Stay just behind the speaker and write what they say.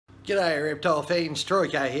G'day reptile fans, Troy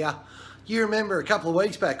K here. You remember a couple of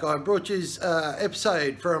weeks back I brought you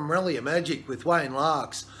episode from Morelia Magic with Wayne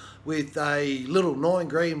Larks with a little 9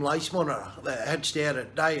 gram lace monitor that hatched out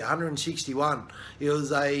at day 161. It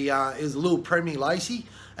was a little Premier Lacey,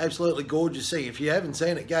 absolutely gorgeous thing. If you haven't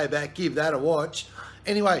seen it, go back, give that a watch.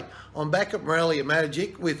 Anyway, I'm back at Morelia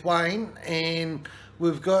Magic with Wayne, and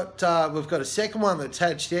we've got a second one that's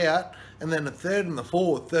hatched out, and then a third and the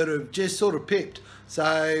fourth that have just sort of pipped.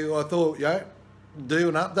 So I thought, do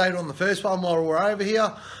an update on the first one while we're over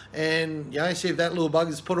here, and see if that little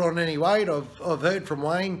bugger's put on any weight. I've heard from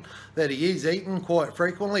Wayne that he is eating quite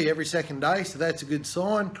frequently, every second day, so that's a good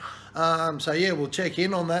sign. So yeah, we'll check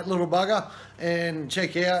in on that little bugger and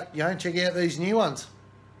check out these new ones.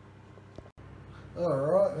 All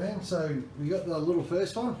right, man. So we got the little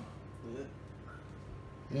first one.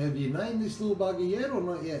 Yeah. Have you named this little bugger yet or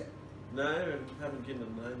not yet? No, haven't given it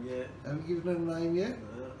a name yet. Haven't given it a name yet?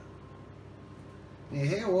 No. Now,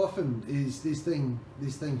 how often is this thing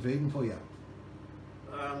feeding for you?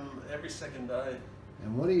 Every second day.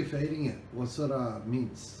 And what are you feeding it? What sort of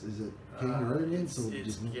mints? Is it kangaroo mints or it's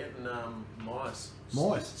just getting mice.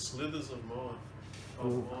 Mice? Slithers of mice.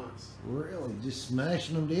 Mice. Really? Just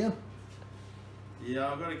smashing them down?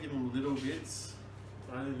 Yeah, I've got to give them little bits.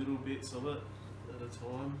 Only little bits of it at a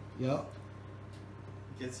time. Yep.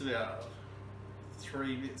 Gets about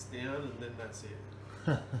 3 bits down and then that's it.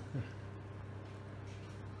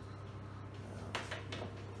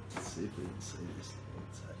 Let's see if we can see this.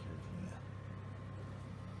 Let's take it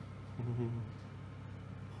here.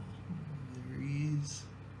 There he is.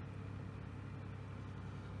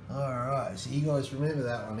 Alright, so you guys remember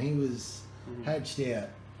that one. He was hatched out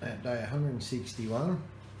at day 161,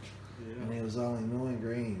 and he was only 9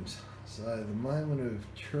 grams. So the moment of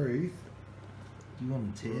truth. Do you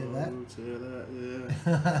want to tear that? Tear that,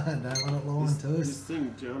 yeah. Don't want it lying to us. This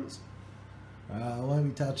thing jumps. I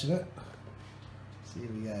won't be touching it. So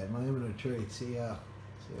here we go. Moment of truth. See how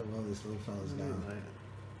well this little fella's going.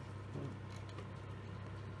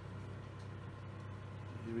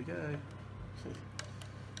 Here we go.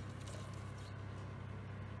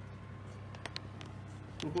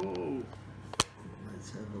 Whoa. Let's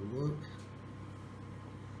have a look.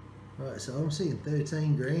 Right, so I'm seeing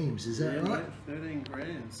 13 grams, is that right? Mate, 13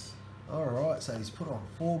 grams. Alright, so he's put on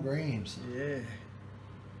 4 grams. Yeah.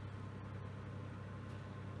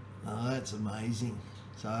 Oh, that's amazing.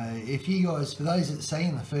 So if you guys, for those that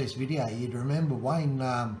seen the first video, you'd remember Wayne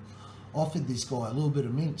offered this guy a little bit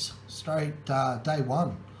of mints straight day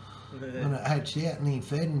one. Yeah. When it hatched out, and he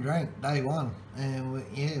fed and drank day one. And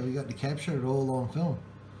we got to capture it all on film.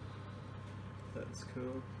 That's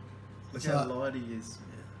cool. Look So, how light he is.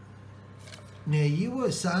 Now, you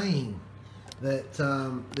were saying that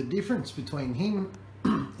the difference between him,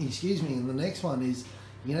 excuse me, and the next one is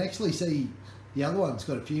you can actually see the other one's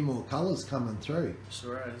got a few more colours coming through.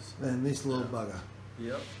 Sure has. Than this little bugger.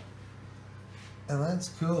 Yep. And that's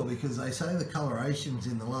cool because they say the coloration's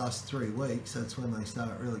in the last 3 weeks. That's when they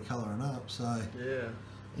start really colouring up. So yeah.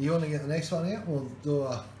 You want to get the next one out? We'll do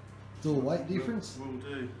a weight difference. We'll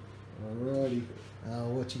do. Alrighty.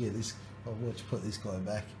 I'll watch you get this. I'll watch you put this guy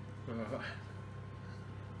back. Alright.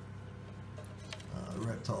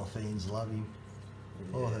 Reptile fans love him.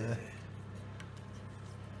 Or her.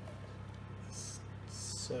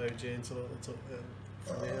 So gentle at the top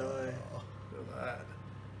from the eye. Look at that.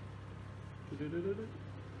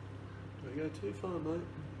 Don't go too far, mate.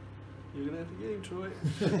 You're going to have to get him, Troy.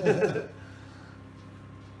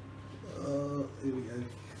 Here we go.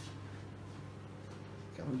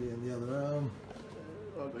 Coming down the other arm.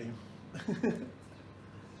 Love him.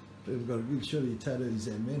 We've got a good shot of your tattoos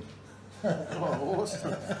there, man. Oh,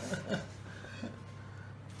 awesome.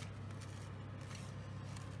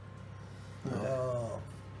 Oh,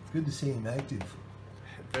 good to see him active.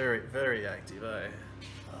 Very, very active, eh?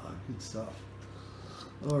 Oh, good stuff.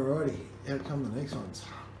 Alrighty, out come the next ones.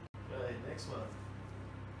 Okay, next one.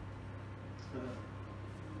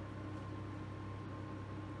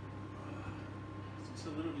 Just a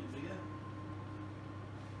little bit bigger.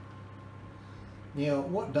 Now,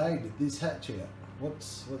 what day did this hatch out?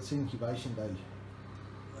 What's incubation day?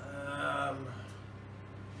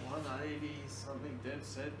 180 something Deb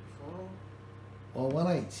said before. Oh,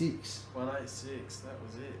 186. 186, that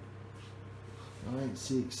was it.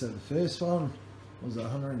 186. So the first one was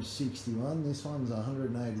 161. This one's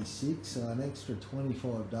 186. So an extra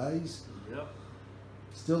 25 days. Yep.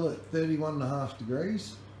 Still at 31.5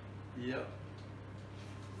 degrees. Yep.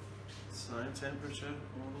 Same temperature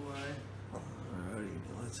all the way. Alrighty,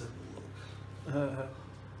 now let's have a look.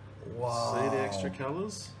 Wow. See the extra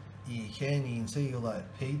colours? You can see all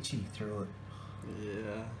that peachy through it.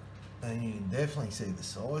 Yeah. And you can definitely see the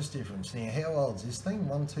size difference. Now, how old's this thing?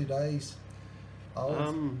 1-2 days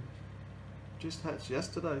old? Just hatched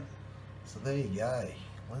yesterday. So there you go.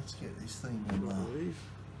 Let's get this thing in I believe.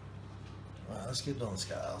 Right, let's get it on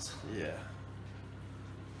scales. Yeah.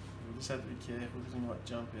 We just have to be careful because he might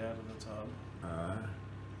jump out of the tub. Alright.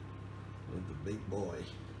 With the big boy.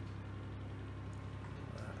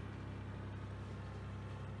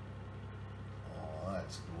 Oh,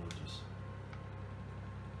 that's gorgeous.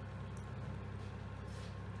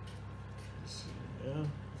 Yeah.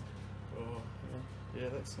 Oh, yeah,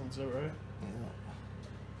 that sounds alright. Yeah.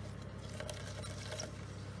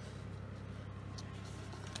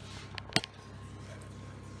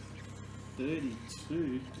 $32.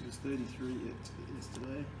 It was 33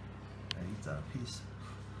 yesterday. He's a piece.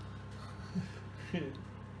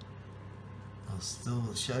 Still,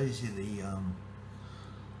 it shows you the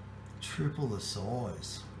triple the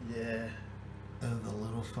size Yeah. of the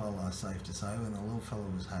little fella, safe to say, when the little fella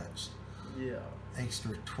was hatched. Yeah.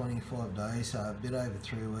 Extra 25 days, so a bit over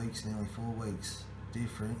 3 weeks, nearly 4 weeks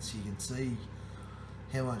difference. You can see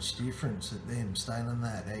how much difference that them staying in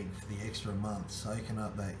that egg for the extra month, soaking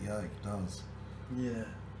up that yolk does. Yeah.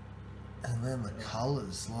 And then the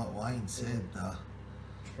colours, like Wayne said,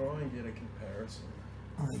 Try and get a comparison.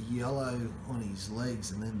 the yellow on his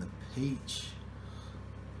legs and then the peach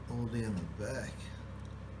all down the back.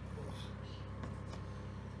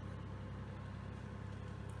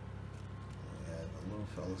 Yeah, the little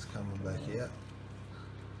fella's coming back out.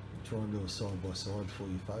 I'll try and do a side by side for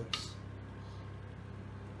you folks.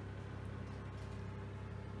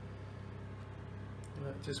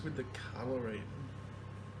 Just with the colour even.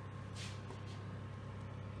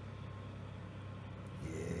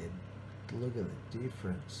 Yeah, look at the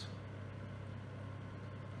difference.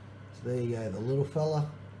 So there you go, the little fella,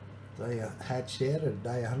 they hatched out at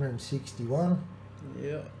day 161.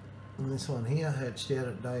 Yeah. And this one here hatched out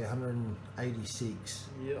at day 186.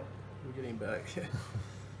 Yeah. We're getting back.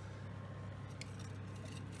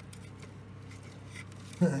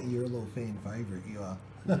 You're a little fan favourite, you are.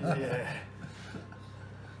 Yeah.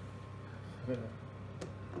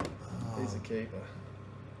 He's a keeper.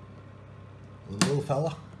 The little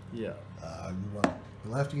fella? Yeah. Good one.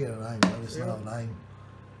 We'll have to get a name, let us know a name.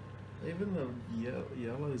 Even the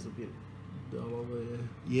yellow's a bit duller there.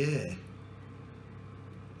 Yeah.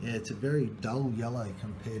 Yeah, it's a very dull yellow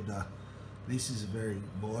compared to, this is a very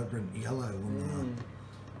vibrant yellow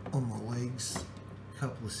on the legs. A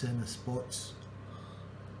couple of centre spots.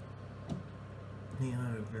 You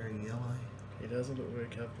know, very yellow. He doesn't look very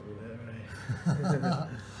comfortable there, eh?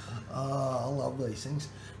 Oh, I love these things.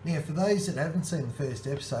 Now, for those that haven't seen the first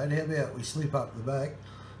episode, how about we slip up the back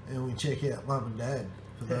and we check out Mum and Dad,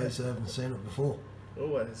 for those that haven't seen it before.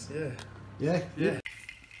 Always, yeah. Yeah? Yeah.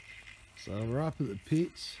 So we're up at the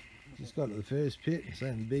pits. Just got to the first pit and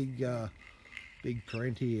seen the big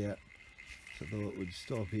parenti out. So I thought we'd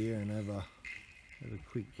stop here and have a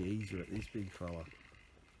quick geezer at this big fella.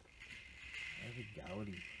 Have a go at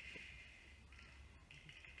him.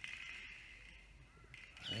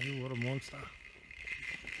 Hey, what a monster.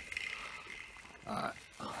 Alright.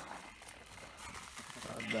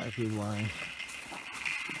 Back with Wayne.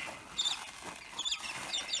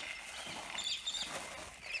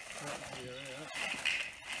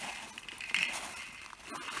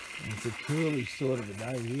 It's a curly sort of a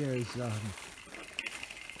day here. As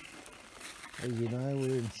you know,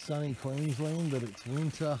 we're in sunny Queensland, but it's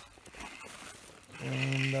winter.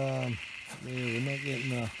 And yeah, we're not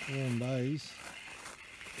getting warm days.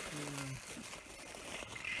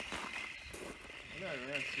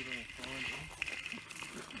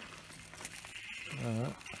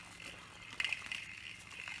 Alright.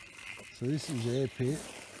 So this is their pit.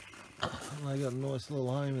 They got a nice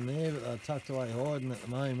little home in there, but they're tucked away hiding at the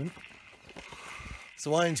moment.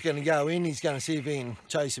 So Wayne's going to go in, he's going to see if he can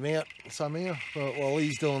chase him out somehow, but while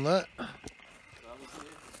he's doing that.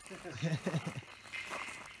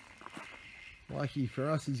 Lucky for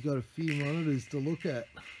us, he's got a few monitors to look at.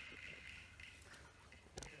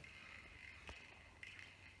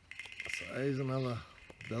 So here's another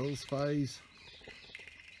Bell's phase.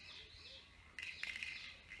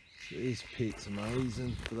 So this pit's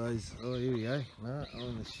amazing for those. Oh, here we go. No, I'm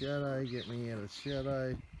in the shadow. Get me out of the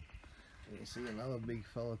shadow. You can see another big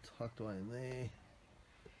fella tucked away in there.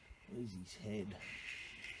 Where's his head?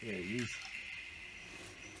 There he is.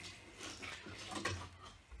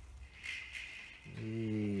 Yeah,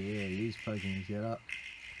 there he is, poking his head up.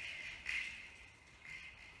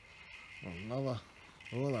 Another.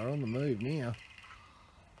 Oh, they're on the move now.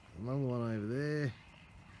 Another one over there.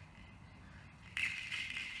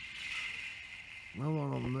 Another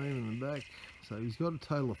one on the move in the back. So he's got a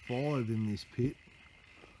total of 5 in this pit.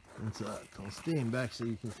 And so I'll stand back so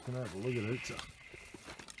you can have a look at it. It's a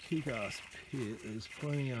kick-ass pit. There's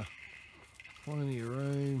plenty of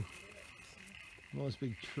room. Nice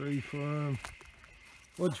big tree for him.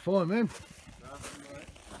 What'd you find, man? Nothing, mate.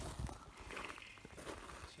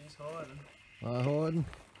 She's hiding. Hiding.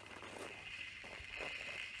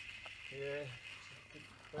 Yeah.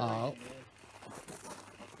 Oh.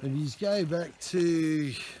 If you go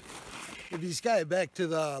back to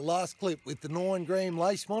the last clip with the 9 gram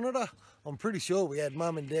lace monitor, I'm pretty sure we had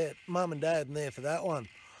mum and dad in there for that one.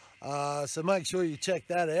 So make sure you check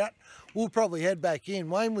that out. We'll probably head back in.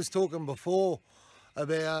 Wayne was talking before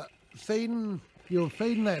about feeding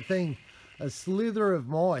that thing a slither of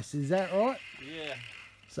mice. Is that right? Yeah.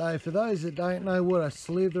 So for those that don't know what a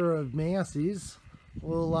slither of mouse is,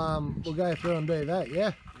 we'll go through and do that.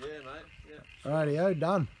 Yeah. Yeah, mate. Yeah. Rightio,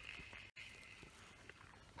 done.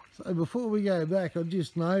 So before we go back, I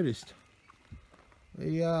just noticed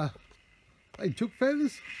they took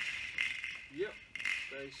feathers. Yep,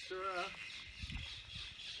 they sure are.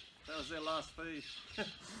 That was their last feed.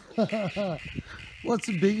 What's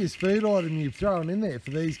the biggest food item you've thrown in there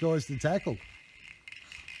for these guys to tackle?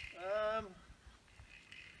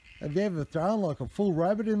 Have you ever thrown like a full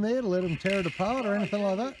rabbit in there to let them tear it apart or anything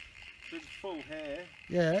like that? With full hair.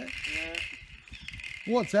 Yeah. Yeah.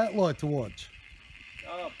 What's that like to watch?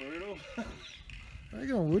 Oh, brutal. I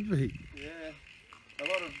reckon it would be. Yeah. A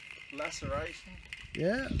lot of laceration.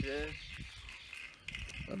 Yeah. Yeah.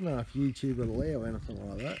 I don't know if YouTube would allow anything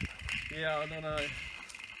like that. Yeah, I don't know.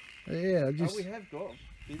 Yeah, I just... Oh, we have got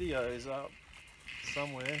videos up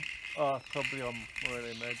somewhere. Oh, probably on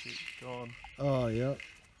Morelia Magic. Gone. Oh, yeah.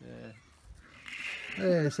 Yeah.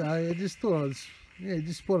 Yeah, so I just thought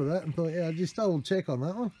just spotted that and thought, yeah, I'll just double check on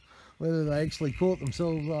that one. Whether they actually caught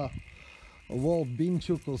themselves a wild bin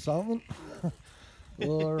chook or something.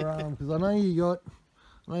 Or, because I know you got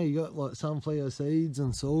like sunflower seeds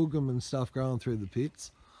and sorghum and stuff growing through the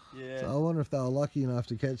pits. Yeah. So I wonder if they were lucky enough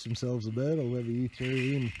to catch themselves a bird or whether you threw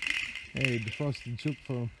in a defrosted chook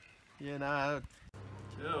for them. Yeah, no.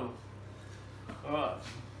 Cool. Alright.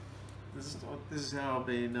 This is how I've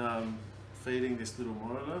been feeding this little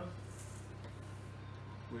monitor.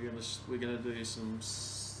 We're gonna do some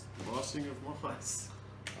slicing of mice.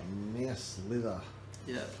 A mouse slither.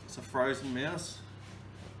 Yeah, it's a frozen mouse.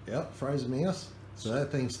 Yep, frozen mouse. So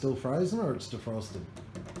that thing's still frozen or it's defrosted?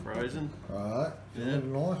 Frozen. Right. Yeah.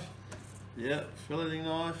 Filleting knife. Yeah, filleting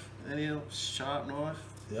knife, any sharp knife.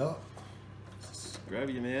 Yep. Just grab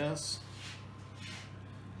your mouse.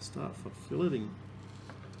 Start for filleting.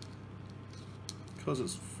 Because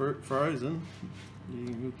it's frozen, you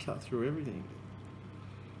can cut through everything.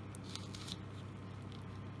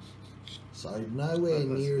 So nowhere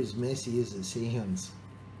near as messy as it sounds.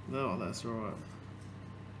 No, that's alright.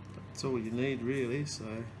 That's all you need really, so.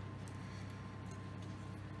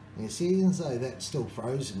 You see, even though that's still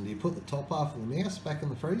frozen, do you put the top half of the mouse back in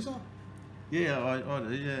the freezer? Yeah, I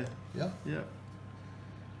do, yeah. Yep. Yeah.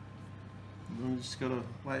 We just gotta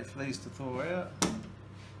wait for these to thaw out.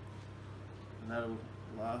 And that'll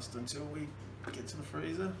last until we get to the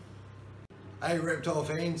freezer. Hey reptile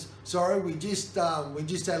fans, sorry we just had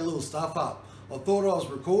a little stuff up. I thought I was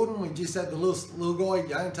recording, we just had the little guy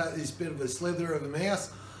going take this bit of a slither of a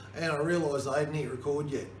mouse and I realised I hadn't hit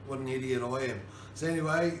record yet. What an idiot I am. So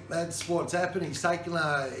anyway, that's what's happened. He's taken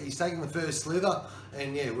the first slither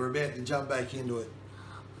and yeah, we're about to jump back into it.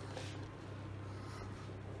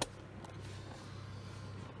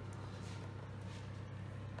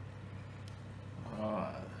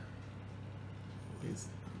 Alright. He's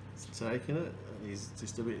taking it and he's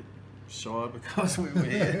just a bit shy because we were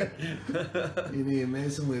here. In here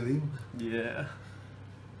messing with him. Yeah.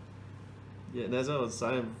 Yeah, and as I was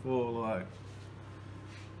saying before, like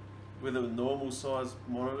with a normal size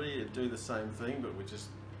monitor, you'd do the same thing, but with just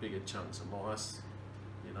bigger chunks of mice.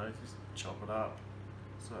 You know, just chop it up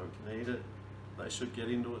so we can eat it. They should get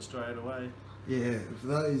into it straight away. Yeah, for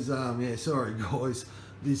those, yeah, sorry guys,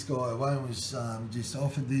 this guy Wayne was just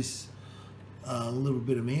offered this little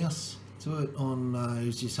bit of mouse to it on, he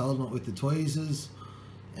was just holding it with the tweezers,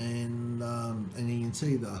 and you can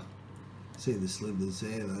see the slithers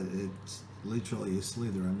there. It's literally a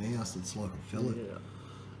slither of mouse. It's like a fillet. Yeah.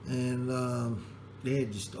 And yeah,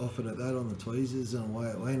 just offered it that on the tweezers, and away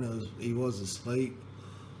it went. He was asleep.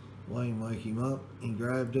 Wayne woke him up, he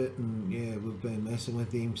grabbed it, and yeah, we've been messing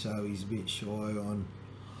with him, so he's a bit shy to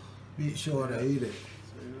eat it.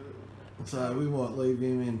 So we might leave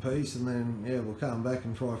him in peace, and then yeah, we'll come back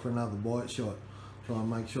and try for another bite shot. Try and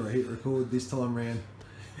make sure I hit record this time round.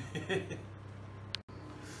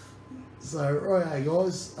 So, right,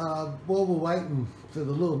 guys, while we're waiting for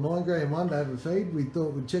the little 9 gram one to have a feed, we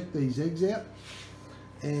thought we'd check these eggs out.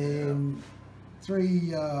 And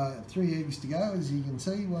three eggs to go, as you can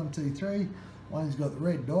see, 1, 2, 3. One's got the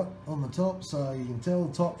red dot on the top, so you can tell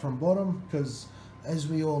top from bottom, because as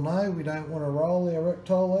we all know, we don't want to roll our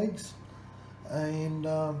reptile eggs. And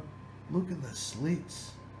look at the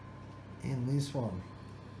slits in this one.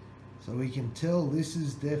 So we can tell this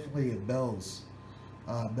is definitely a Bell's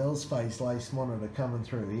face lace monitor coming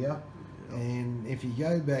through here. And if you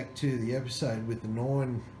go back to the episode with the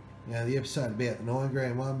 9, the episode about the 9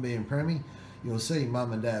 gram one being preemie, you'll see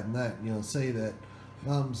Mum and Dad in that. You'll see that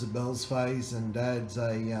Mum's a Bell's face and Dad's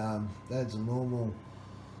a normal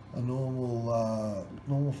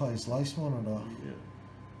face lace monitor. Yeah.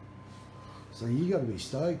 So you got to be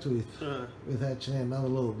stoked with hatching out another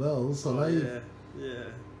little Bell's. I know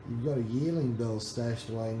you've got a yearling Bell stashed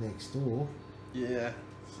away next door. Yeah.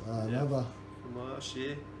 Another from last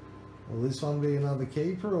year. Will this one be another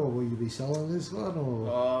keeper, or will you be selling this one?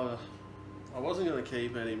 Or I wasn't going to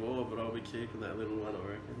keep any more, but I'll be keeping that little one, I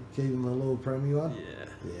reckon. Keeping the little preemie one?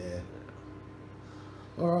 Yeah.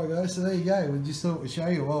 Alright guys, so there you go. We just thought we'd show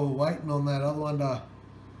you while we're waiting on that other one to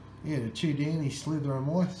chew down his slither of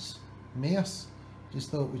mouse. Just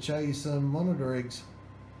thought we'd show you some monitor eggs.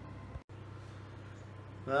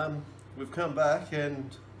 We've come back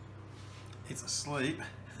and he's asleep.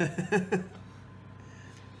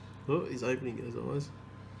 Oh, he's opening his eyes.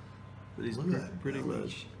 But he's pretty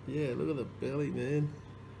much... Yeah, look at the belly, man.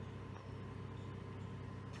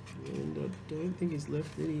 And I don't think he's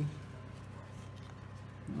left any...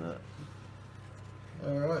 No.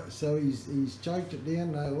 Alright, so he's choked it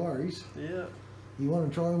down, no worries. Yeah. You want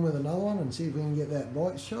to try him with another one and see if we can get that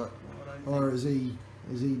bite shot? Or is he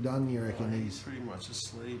done, you reckon? He's pretty much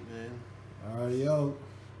asleep, man. Alrighty,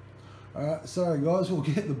 Alright, sorry guys, we'll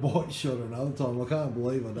get the bite shot another time. I can't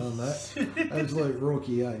believe I've done that. Absolute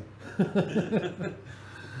rookie, eh?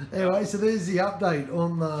 Anyway, so there's the update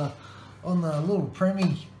on the little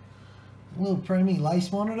preemie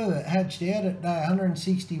lace monitor that hatched out at day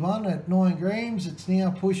 161 at 9 grams. It's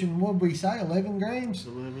now pushing, what did we say, 11 grams?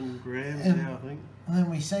 11 grams now, I think. And then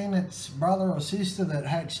we seen its brother or sister that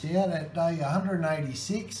hatched out at day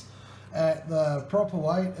 186 at the proper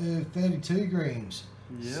weight of 32 grams.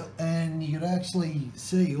 Yep. And you could actually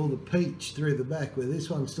see all the peach through the back, where this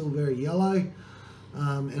one's still very yellow,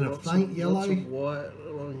 and a faint yellow. Lots of white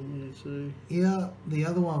along here too. Yeah, the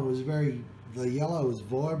other one was the yellow was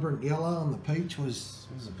vibrant yellow, and the peach was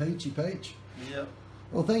a peachy peach. Yep.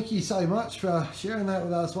 Well, thank you so much for sharing that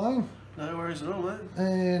with us, Wayne. No worries at all, mate.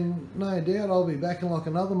 And no doubt I'll be back in like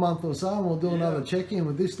another month or so, and we'll do another check-in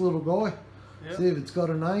with this little guy. Yep. See if it's got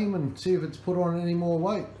a name and see if it's put on any more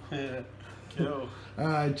weight. Yeah, cool.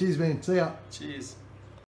 Alright, cheers man, see ya. Cheers.